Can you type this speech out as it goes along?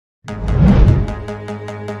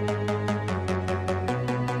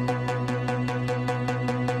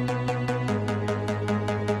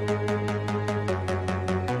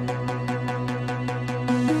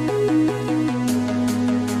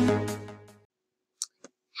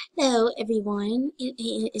Hello everyone, it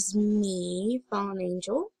is me, Fallen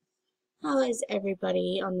Angel. How is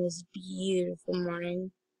everybody on this beautiful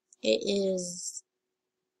morning? It is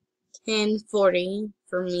 10:40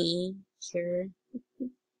 for me here.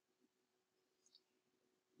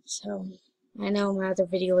 So, I know my other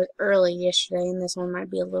video was early yesterday and this one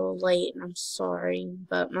might be a little late and I'm sorry,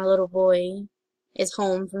 but my little boy is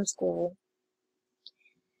home from school.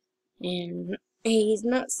 And he's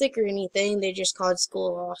not sick or anything, they just called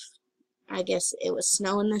school off. I guess it was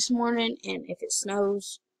snowing this morning, and if it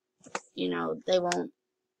snows, you know, they won't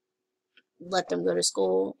let them go to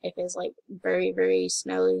school if it's like very, very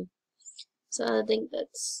snowy. So I think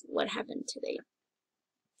that's what happened today.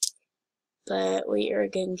 But we are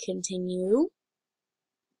going to continue.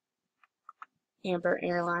 Amber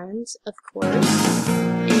Airlines, of course.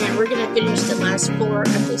 And we're going to finish the last four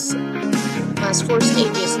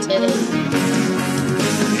stages today.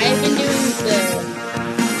 I've been doing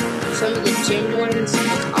some of the gym ones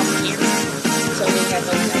off camera, so we have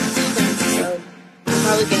those next. So I'm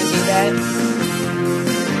probably going to do that.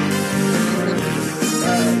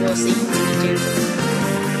 And then we'll see if we do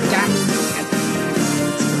diamond.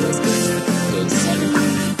 So this is day 7.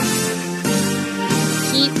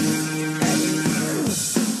 Keep driving.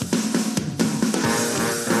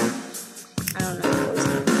 I don't know.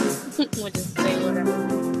 We'll just say whatever.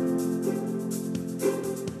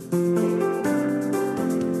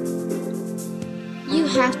 You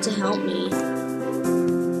have to help me.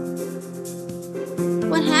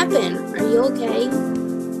 What happened? Are you okay?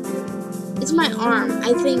 It's my arm.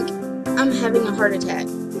 I think I'm having a heart attack.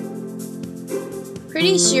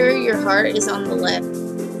 Pretty sure your heart is on the left.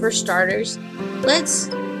 For starters, let's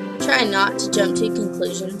try not to jump to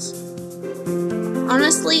conclusions.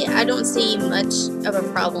 Honestly, I don't see much of a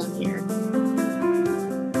problem here.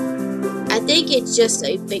 I think it's just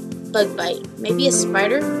a big bug bite. Maybe a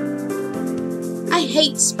spider? I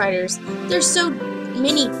hate spiders. There's so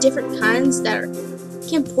many different kinds that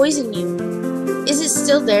can poison you. Is it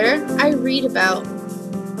still there? I read about.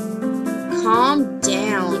 Calm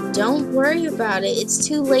down. Don't worry about it. It's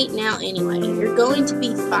too late now anyway. You're going to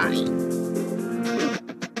be fine.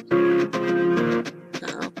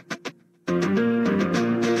 Uh-oh.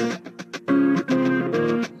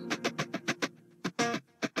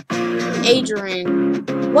 Adrian,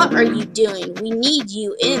 what are you doing? We need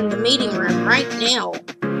you in the meeting room right now.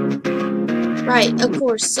 Right, of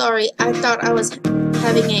course, sorry. I thought I was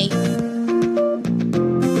having a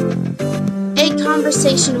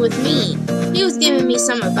conversation with me. He was giving me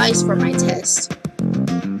some advice for my test.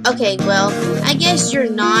 Okay, well, I guess you're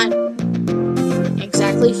not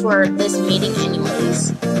exactly for this meeting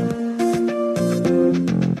anyways.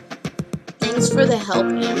 Thanks for the help,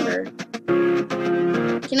 Amber.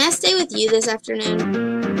 Can I stay with you this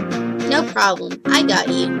afternoon? No problem. I got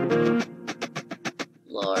you.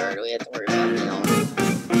 Lord, we have to worry about meal.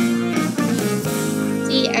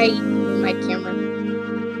 See, I move my camera.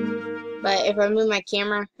 But if I move my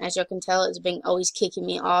camera, as you can tell, it's been always kicking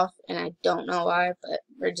me off. And I don't know why, but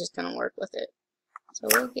we're just going to work with it. So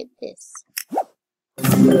we'll get this.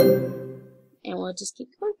 And we'll just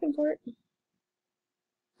keep working for it.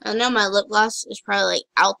 I know my lip gloss is probably like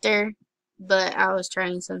out there. But I was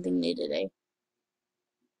trying something new today.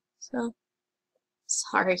 So,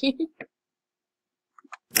 sorry.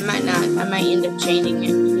 I might not. I might end up changing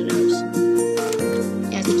it. Who knows?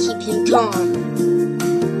 You have to keep him calm.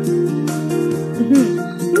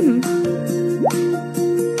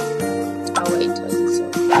 I'll wait till it's so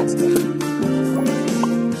fast.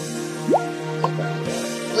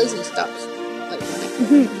 At least he stops.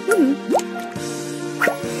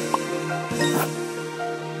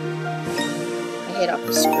 Hit off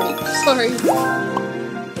the screen. Sorry.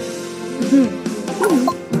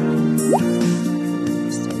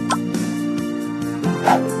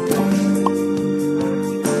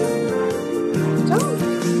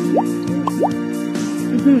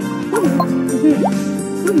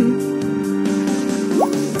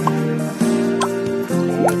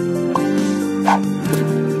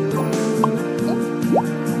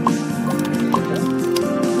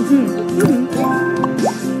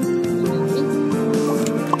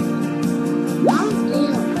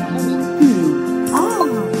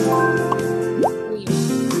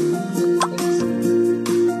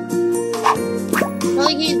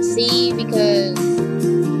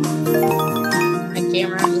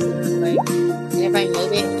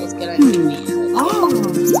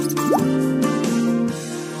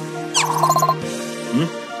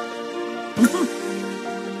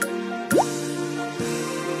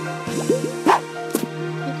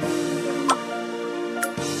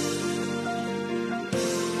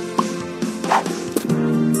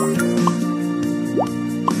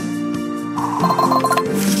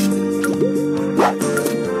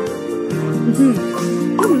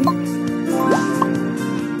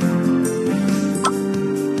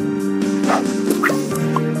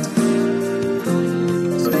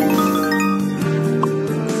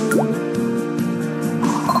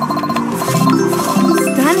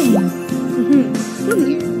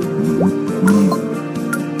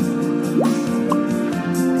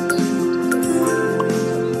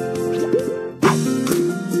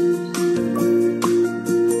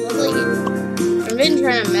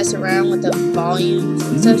 trying to mess around with the volumes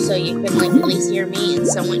and stuff so you can like at least hear me and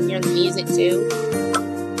someone hear the music too.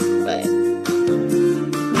 But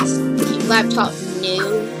laptop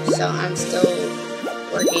new, so I'm still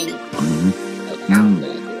working on how I'm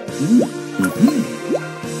gonna do it.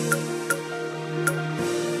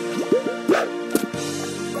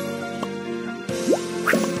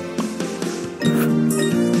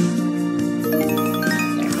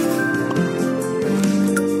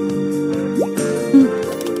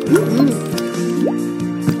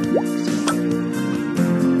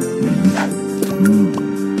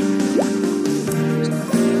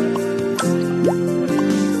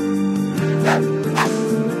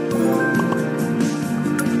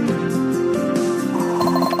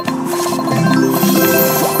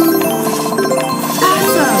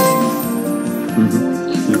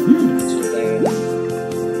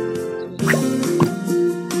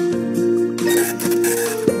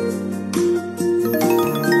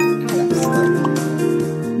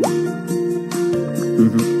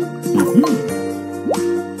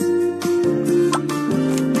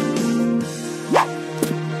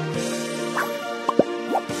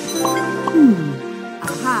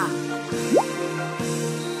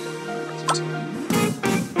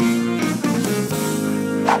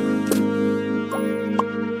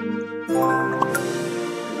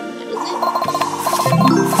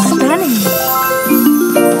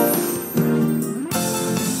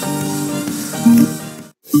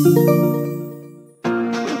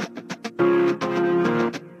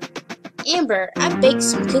 Amber, I baked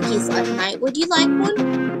some cookies last night. Would you like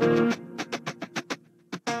one?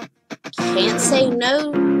 Can't say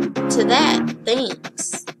no to that.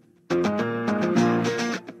 Thanks.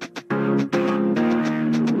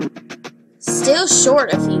 Still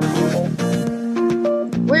short a few people.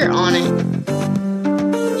 We're on it.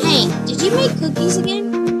 Hank, did you make cookies again?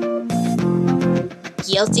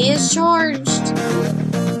 Guilty as charged.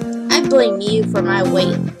 I blame you for my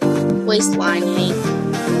waistline, Hank.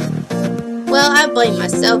 Well, I blame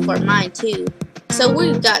myself for mine too, so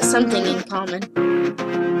we've got something in common.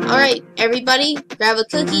 Alright, everybody, grab a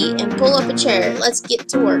cookie and pull up a chair. Let's get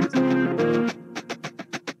to work.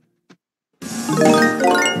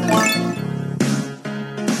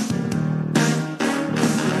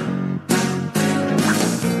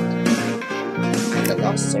 The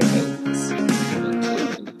lost surveys.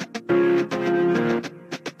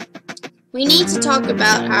 We need to talk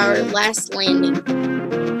about our last landing.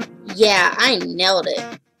 Yeah, I nailed it.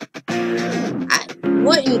 I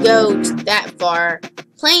wouldn't go that far.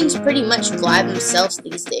 Planes pretty much fly themselves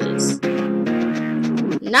these days.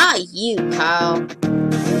 Not you, Kyle.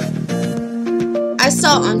 I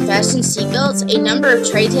saw unfastened seatbelts, a number of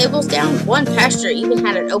tray tables down, one passenger even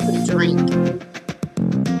had an open drink.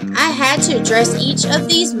 I had to address each of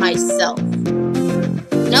these myself.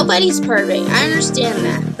 Nobody's perfect, I understand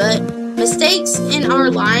that, but mistakes in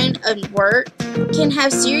our line of work can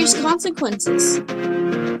have serious consequences.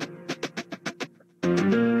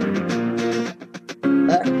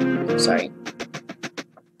 Sorry.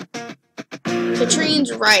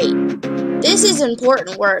 Katrine's right. This is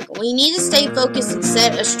important work. We need to stay focused and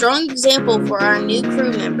set a strong example for our new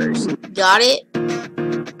crew members. Got it?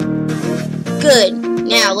 Good.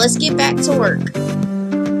 Now, let's get back to work.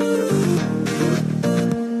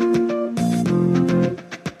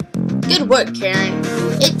 Good work, Karen.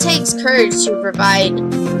 It takes courage to provide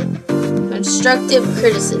constructive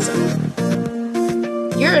criticism.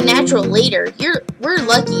 You're a natural leader. We're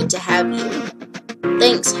lucky to have you.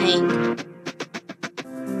 Thanks, Hank.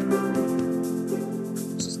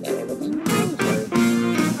 Just got everything.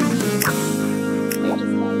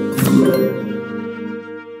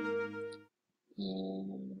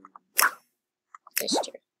 And this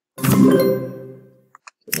chair.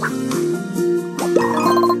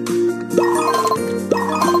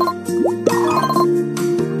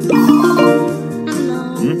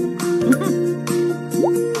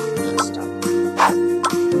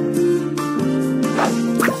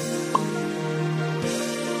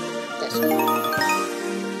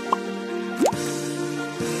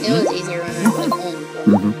 It was easier when I was like home.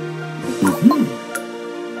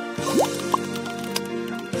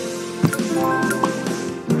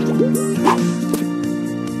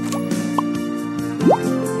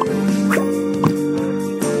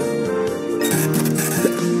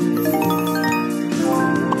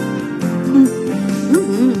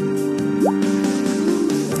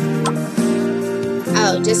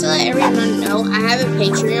 Oh, just to let everyone know, I have a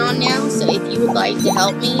Patreon now, so if you would like to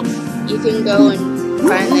help me, you can go and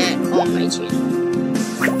find that on my channel.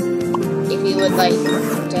 If you would like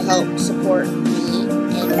to help support me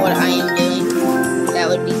and what I am doing, that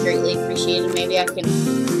would be greatly appreciated. Maybe I can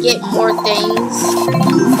get more things,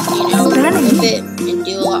 you know, with it and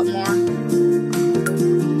do a lot more.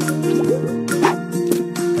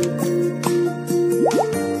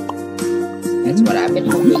 That's what I've been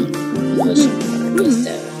hoping and wishing for, just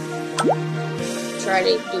to try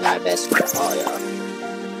to do my best for all y'all.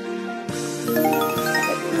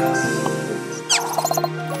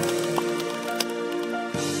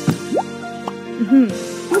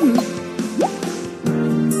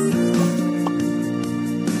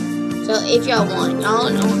 So if y'all want, y'all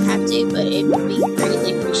don't have to, but it would be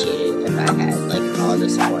greatly appreciated if I had like all the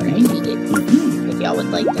support I needed. If y'all would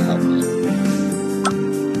like to help me.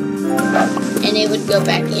 And it would go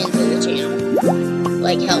back into the channel.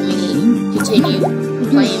 Like help me continue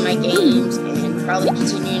playing my games and probably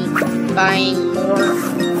continue buying more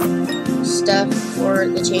stuff for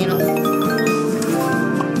the channel.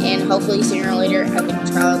 And hopefully sooner or later I can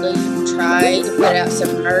probably try to put out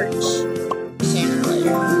some merch sooner or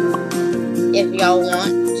later. If y'all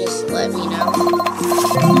want, just let me know.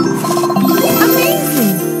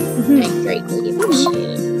 Amazing! I greatly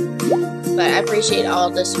appreciate it. But I appreciate all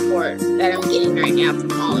the support that I'm getting right now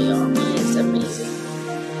from all y'all. Man, it's amazing.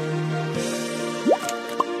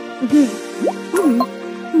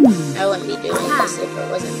 I wouldn't be doing this if it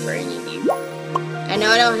wasn't for any of you. I know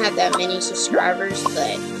I don't have that many subscribers,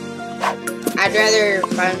 but I'd rather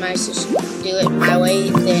do it my way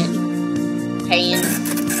than paying,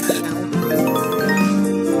 you know,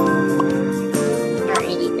 or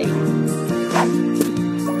anything.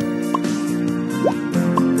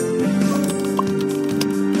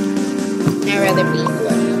 I'd rather be who I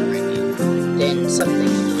am right now than something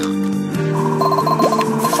I'm not.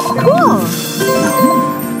 Cool!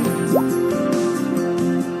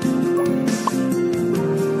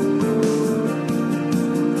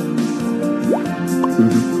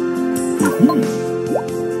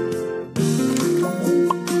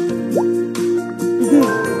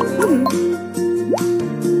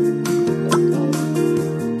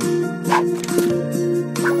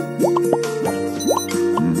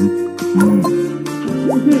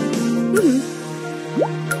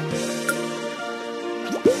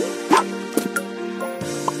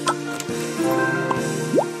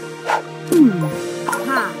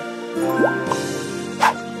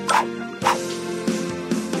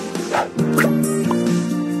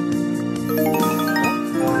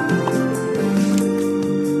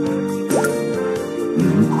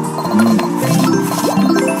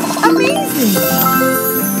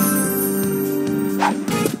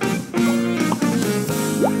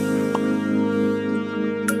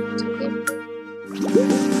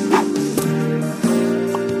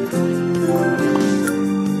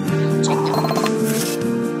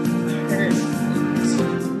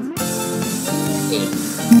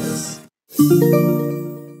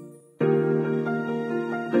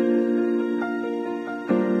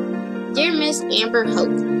 Dear Miss Amber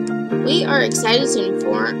Hope, we are excited to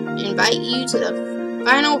invite you to the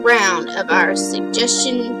final round of our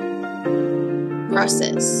suggestion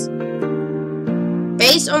process.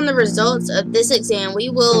 Based on the results of this exam, we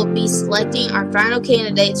will be selecting our final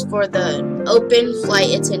candidates for the open flight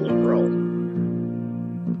attendant role.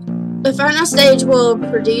 The final stage will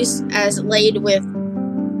produce as laid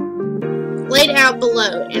out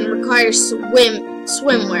below and requires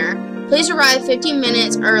swimwear. Please arrive 15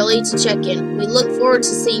 minutes early to check in. We look forward to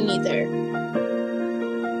seeing you there.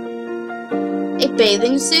 A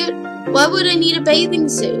bathing suit? Why would I need a bathing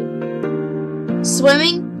suit?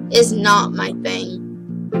 Swimming is not my thing.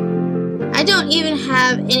 I don't even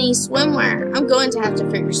have any swimwear. I'm going to have to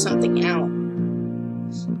figure something out.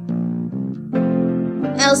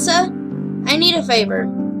 Elsa, I need a favor.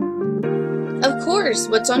 Of course,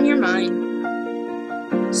 what's on your mind?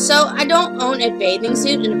 So, I don't own a bathing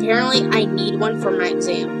suit, and apparently I need one for my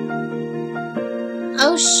exam.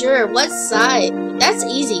 Oh, sure. What size? That's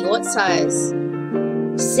easy. What size?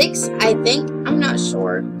 6, I think. I'm not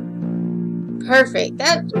sure. Perfect.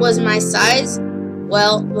 That was my size.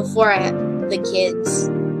 Well, before I had the kids.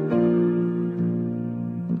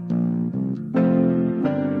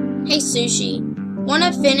 Hey, Sushi.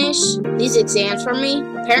 Wanna finish these exams for me?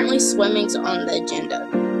 Apparently swimming's on the agenda.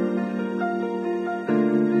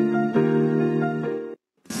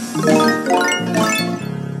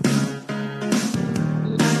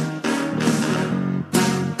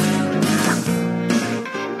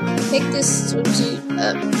 Pick this swimsuit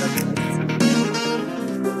up.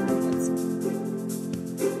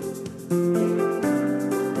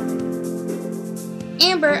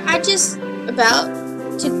 Amber, I just about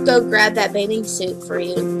to go grab that bathing suit for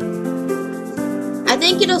you. I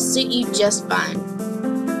think it'll suit you just fine.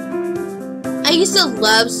 I I used to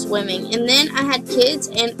love swimming, and then I had kids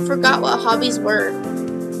and forgot what hobbies were.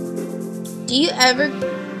 Do you ever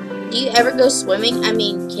go swimming? I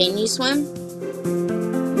mean, can you swim?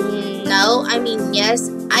 No, I mean, yes,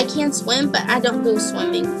 I can swim, but I don't go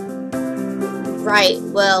swimming. Right,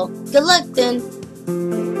 well, good luck then.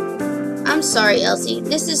 I'm sorry, Elsie.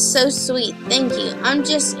 This is so sweet. Thank you. I'm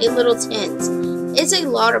just a little tense. It's a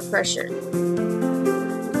lot of pressure.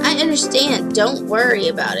 I understand. Don't worry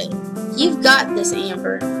about it. You've got this,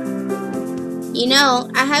 Amber. You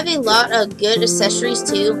know, I have a lot of good accessories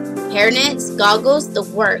too. Hairnets, goggles, the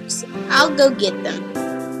works. I'll go get them.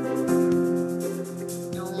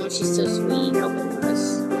 Oh, she's so sweet helping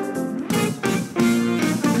us.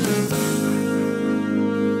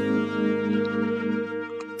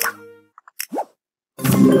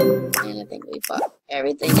 And I think we bought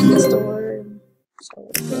everything in the store. So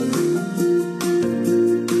we're good.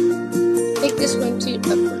 Take this one to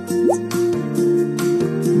upper.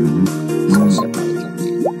 So she'll probably come in.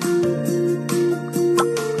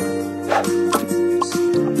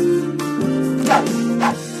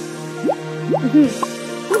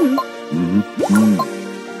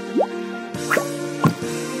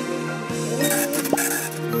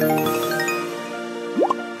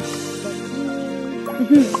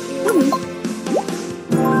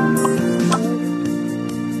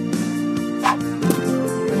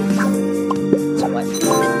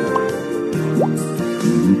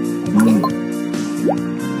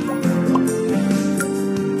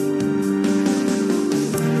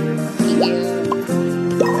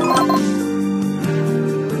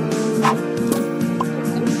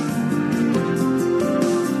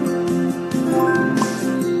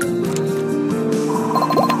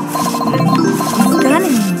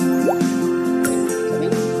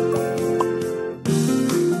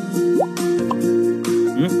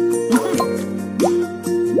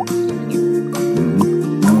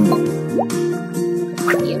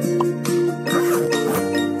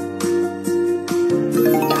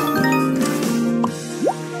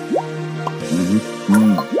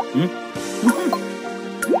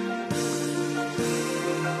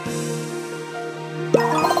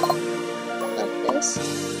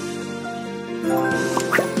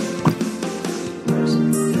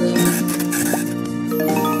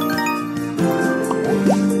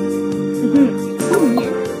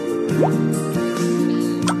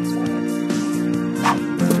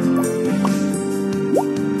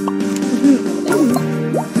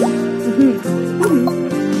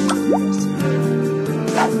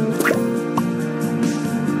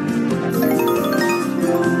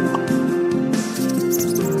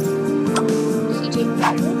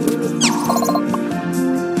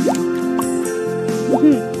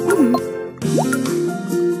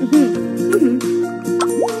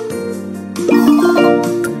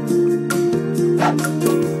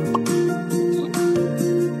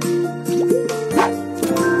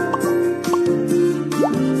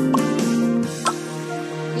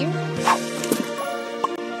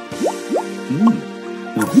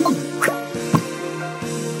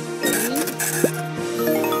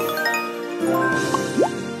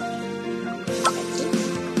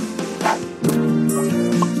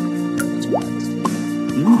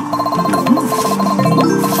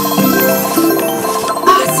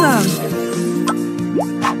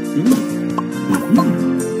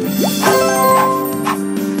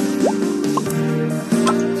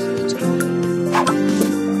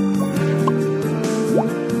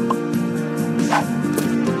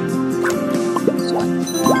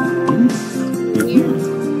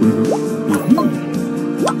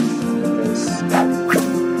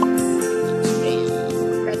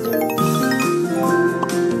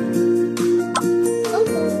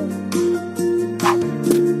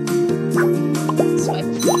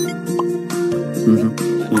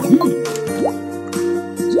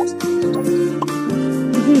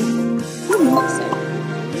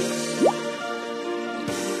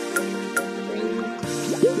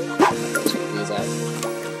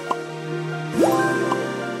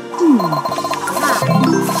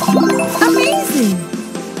 Amazing!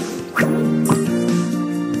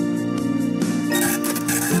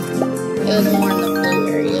 It was more in the blue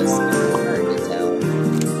areas, so it's hard to tell.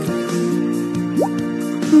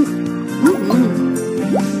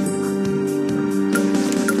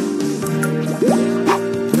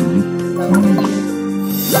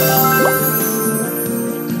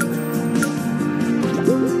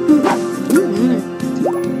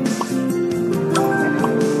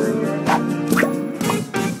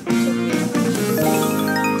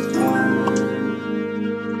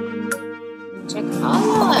 Check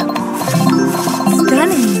all up.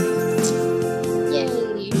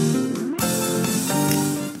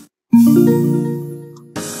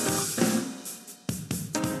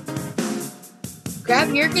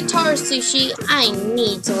 more sushi. I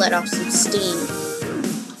need to let off some steam.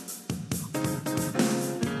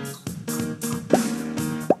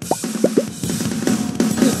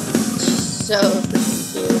 So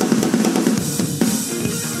freaking cute.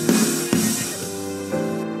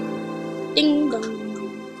 Ding dong.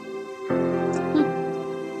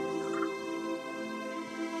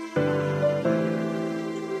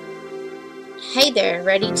 Hey there,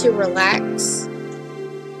 ready to relax?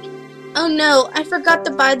 Oh no, I forgot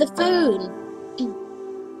to buy the food.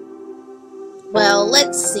 Well,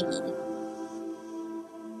 let's see.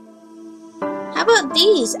 How about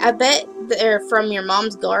these? I bet they're from your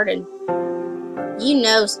mom's garden. You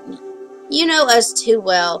know us too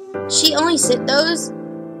well. She only sent those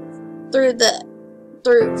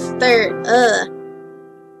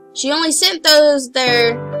She only sent those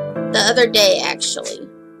there the other day, actually.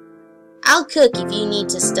 I'll cook if you need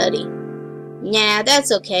to study. Nah,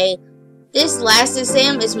 that's okay. This last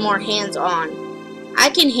exam is more hands-on. I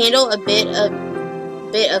can handle a bit of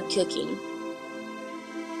cooking.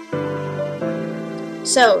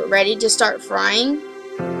 So, ready to start flying?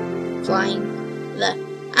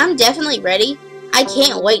 I'm definitely ready. I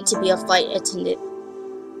can't wait to be a flight attendant.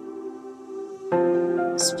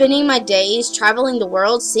 Spending my days traveling the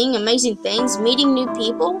world, seeing amazing things, meeting new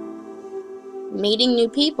people? Meeting new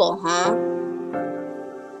people, huh?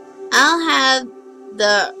 I'll have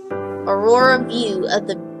the aurora view of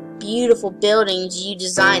the beautiful buildings you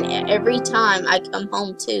design every time I come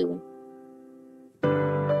home too.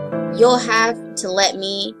 You'll have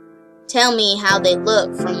to tell me how they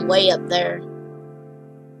look from way up there.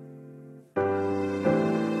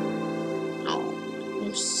 Oh,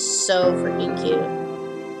 you're so freaking cute.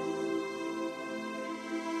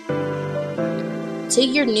 To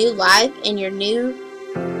your new life and your new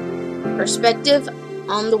perspective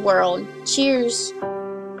on the world. Cheers.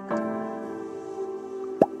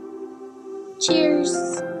 Cheers.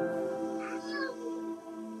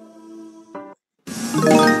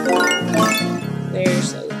 They're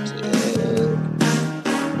so cute.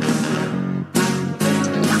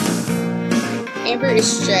 Amber is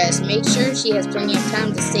stressed. Make sure she has plenty of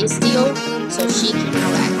time to stay still so she can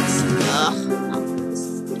relax. Ugh.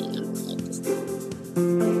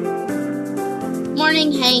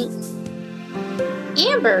 Morning, Hank.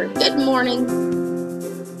 Amber, good morning.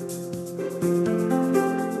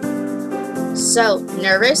 So,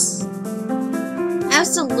 nervous?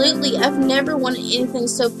 Absolutely, I've never wanted anything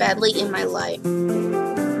so badly in my life.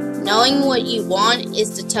 Knowing what you want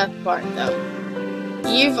is the tough part, though.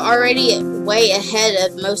 You've already way ahead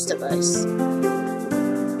of most of us.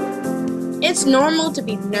 It's normal to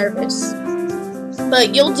be nervous,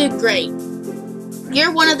 but you'll do great.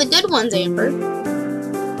 You're one of the good ones, Amber.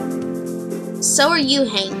 So are you,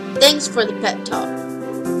 Hank. Thanks for the pep talk.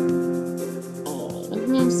 Oh,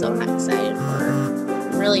 I'm so excited for her.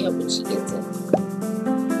 I'm really hoping she gets it.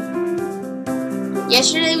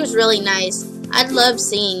 Yesterday was really nice. I'd love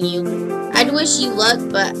seeing you. I'd wish you luck,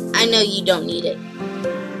 but I know you don't need it.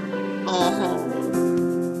 Oh.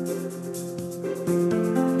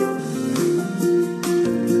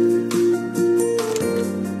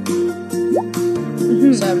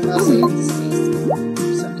 So I'm mostly in the space.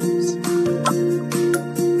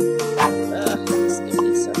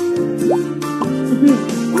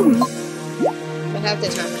 But half the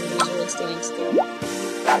time I'm usually standing still.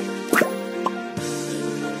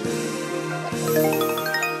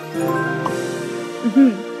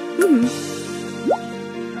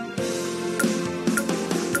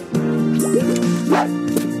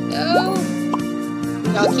 No!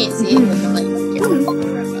 Y'all can't see it with the light back here.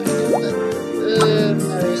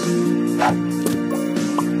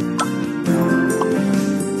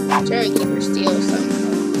 I'm trying to keep her still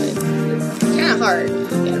somehow, but it's kind of hard.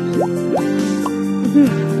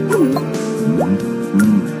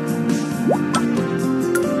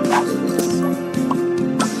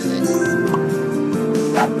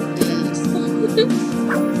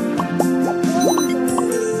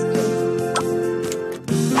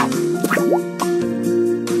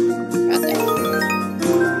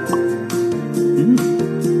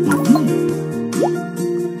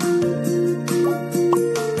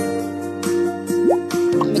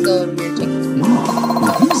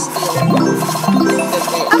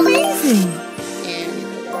 Amazing!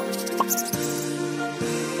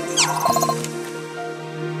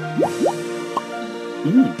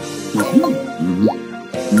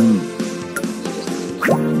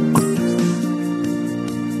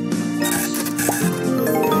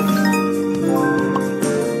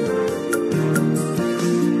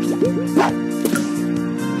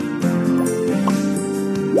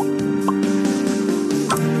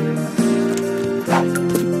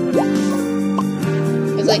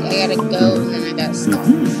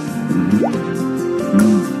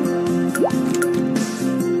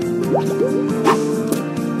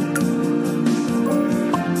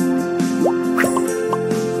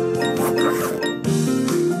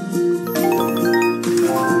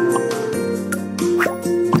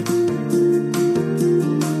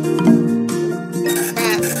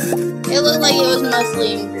 It looked like it was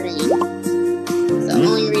mostly in green. It's the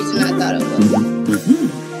only reason I thought it was.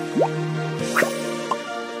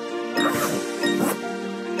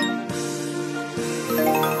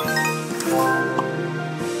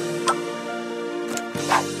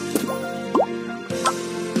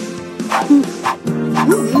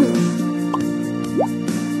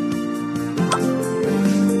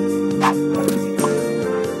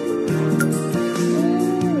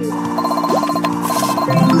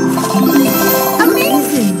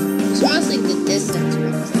 Amazing. It's mostly the distance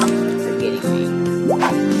ones that are getting me.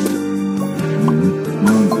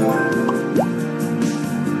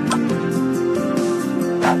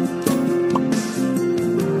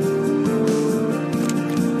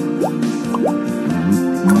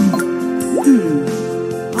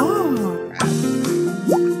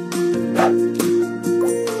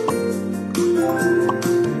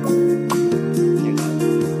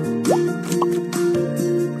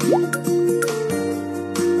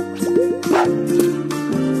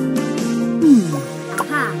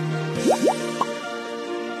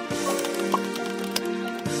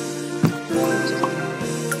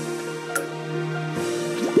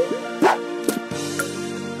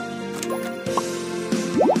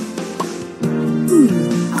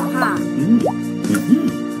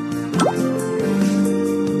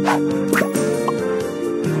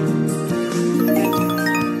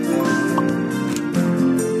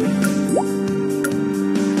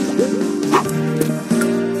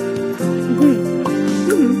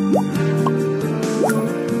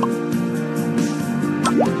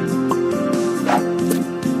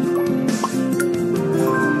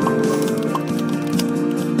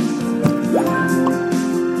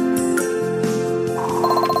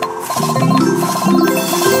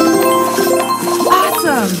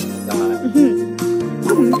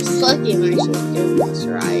 Lucky I'm actually doing this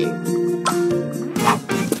right.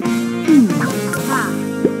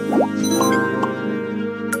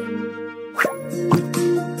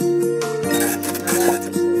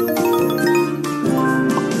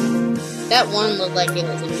 That one looked like it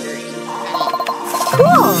was in green.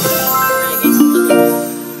 Cool. I guess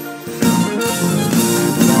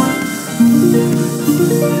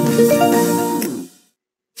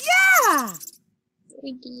Yeah.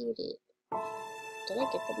 we did it. Did I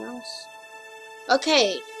get the mouse?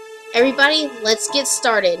 Okay, everybody, let's get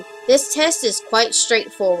started. This test is quite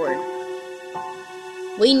straightforward.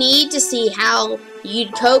 We need to see how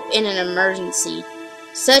you'd cope in an emergency,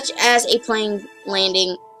 such as a plane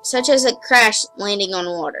landing, such as a crash landing on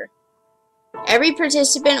water. Every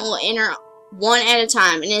participant will enter one at a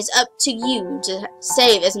time, and it's up to you to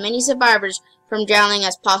save as many survivors from drowning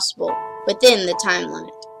as possible within the time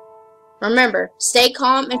limit. Remember, stay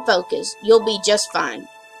calm and focused. You'll be just fine.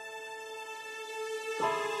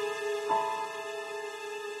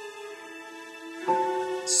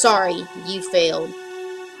 Sorry, you failed.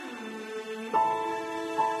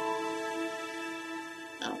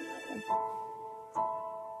 Oh no.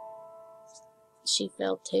 She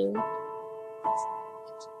failed too.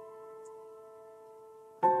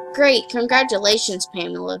 Great, congratulations,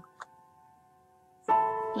 Pamela.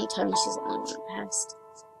 Don't tell me she's the only one that passed.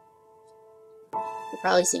 You're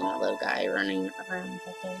probably seeing a little guy running around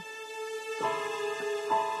back there.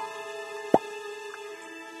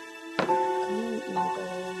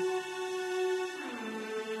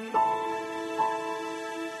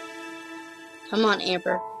 Come on,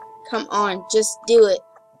 Amber. Come on, just do it.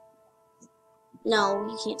 No,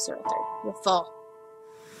 you can't sit right there. You'll fall.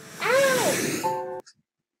 Ow!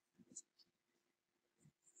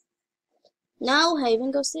 No,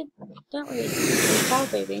 Haven, go sit that way. You'll fall,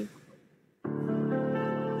 baby.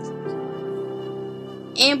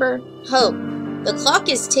 Amber, Hope, the clock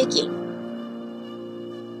is ticking.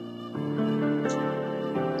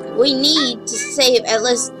 We need to save at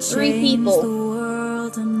least 3 people.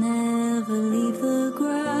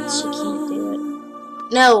 She can't do it.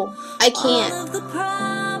 No, I can't.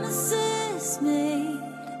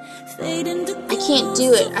 I can't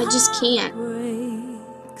do it. I just can't.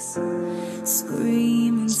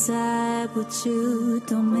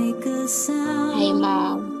 Hey,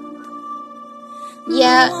 Mom.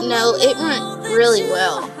 Yeah, no, it went really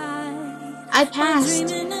well. I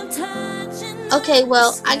passed. Okay,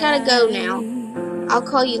 well, I gotta go now. I'll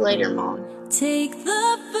call you later, Mom.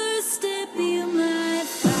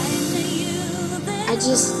 I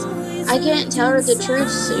I couldn't tell her the truth,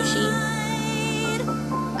 Sushi.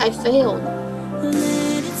 I failed.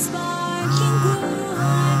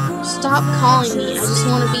 Stop calling me. I just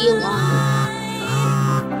want to be alone.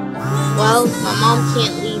 Well, my mom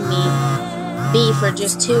can't leave me be for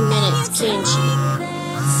just 2 minutes, can she?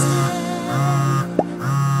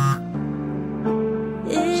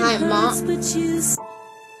 Hi, Mom.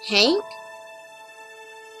 Hank?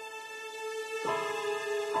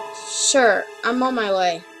 Sure, I'm on my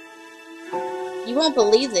way. You won't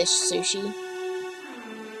believe this, Sushi.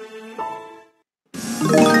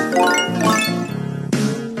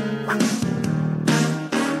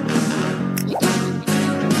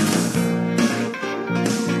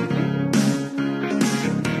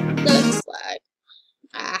 Looks like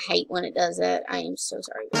I hate when it does that. I am so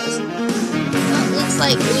sorry, guys. Looks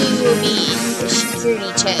like we will be in the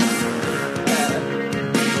security check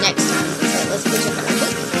next time. So let's go check it out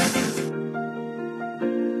quick.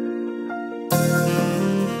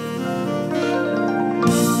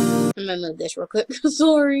 I'm gonna move this real quick.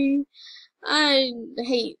 Sorry. I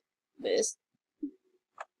hate this.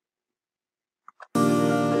 There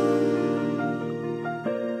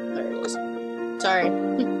it is. Sorry.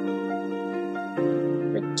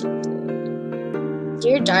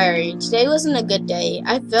 Dear Diary, today wasn't a good day.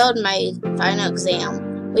 I failed my final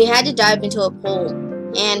exam. We had to dive into a pool,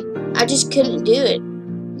 and I just couldn't do it.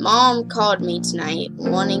 Mom called me tonight,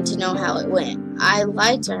 wanting to know how it went. I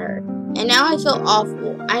lied to her, and now I feel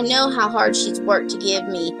awful. I know how hard she's worked to give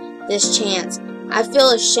me this chance. I feel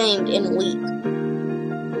ashamed and weak.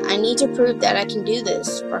 I need to prove that I can do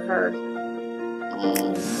this for her.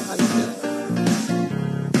 Oh, God.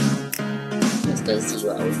 Let's go see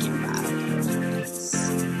what we can buy.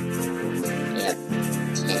 Yep.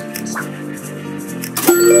 Tent.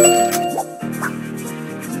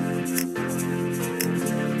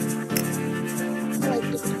 I like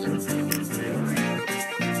this one.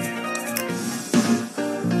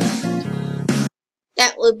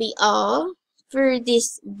 That would be all for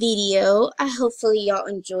this video. Hopefully y'all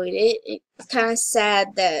enjoyed it. It's kind of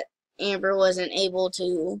sad that Amber wasn't able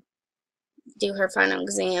to do her final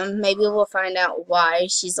exam. Maybe we'll find out why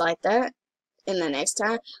she's like that in the next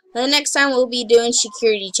time. The next time we'll be doing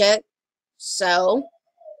security check. So,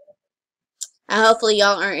 hopefully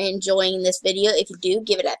y'all are enjoying this video. If you do,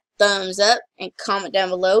 give it a thumbs up and comment down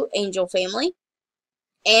below, Angel Family.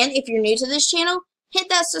 And if you're new to this channel, hit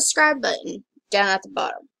that subscribe button down at the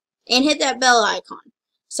bottom. And hit that bell icon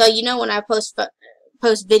so you know when I post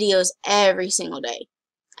videos every single day.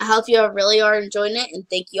 I hope you all really are enjoying it, and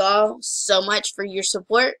thank you all so much for your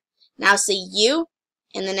support. And I'll see you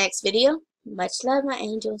in the next video. Much love, my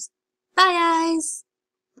angels. Bye, guys.